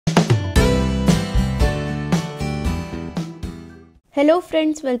Hello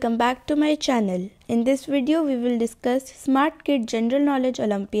friends, welcome back to my channel. In this video, we will discuss Smart Kid General Knowledge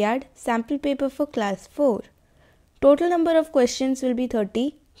Olympiad sample paper for class 4. Total number of questions will be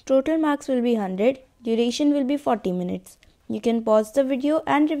 30, total marks will be 100, duration will be 40 minutes. You can pause the video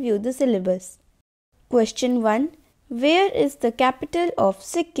and review the syllabus. Question 1. Where is the capital of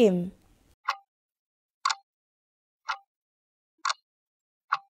Sikkim?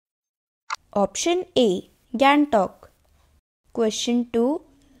 Option A. Gangtok. Question 2.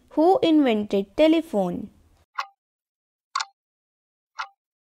 Who invented telephone?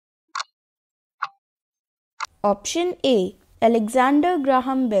 Option A. Alexander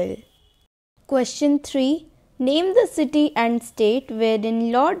Graham Bell. Question 3. Name the city and state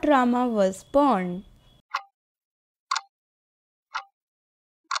wherein Lord Rama was born.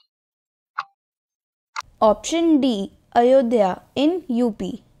 Option D. Ayodhya in UP.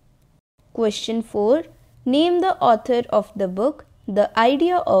 Question 4. Name the author of the book The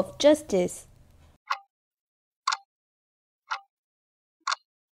Idea of Justice.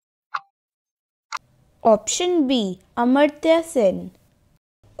 Option B. Amartya Sen.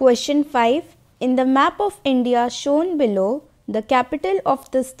 Question 5. In the map of India shown below, the capital of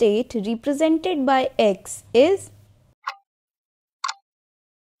the state represented by X is?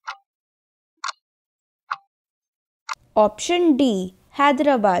 Option D.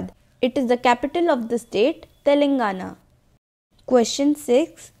 Hyderabad. It is the capital of the state, Telangana. Question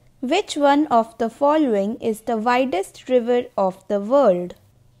 6. Which one of the following is the widest river of the world?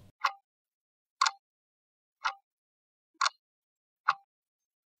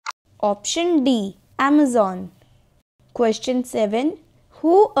 Option D. Amazon. Question 7.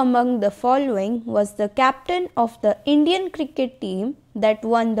 Who among the following was the captain of the Indian cricket team that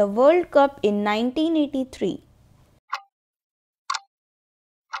won the World Cup in 1983?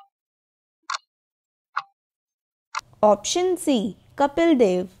 Option C. Kapil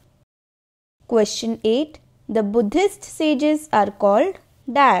Dev. Question 8. The Buddhist sages are called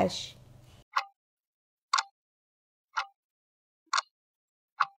dash.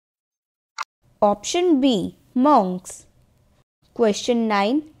 Option B. Monks. Question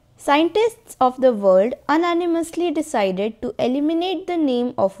 9. Scientists of the world unanimously decided to eliminate the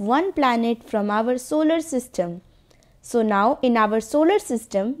name of one planet from our solar system. So now in our solar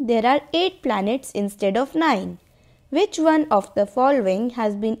system there are 8 planets instead of 9. Which one of the following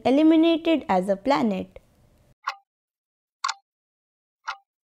has been eliminated as a planet?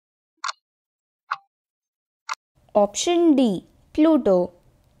 Option D. Pluto.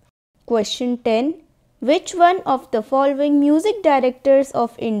 Question 10. Which one of the following music directors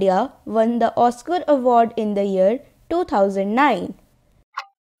of India won the Oscar Award in the year 2009?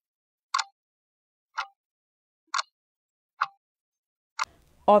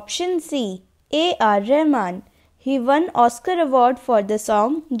 Option C. A.R. Rahman. He won Oscar Award for the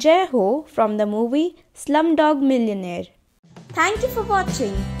song Jai Ho from the movie Slumdog Millionaire. Thank you for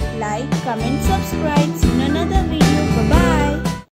watching. Like, comment, subscribe. See you in another video. Bye-bye.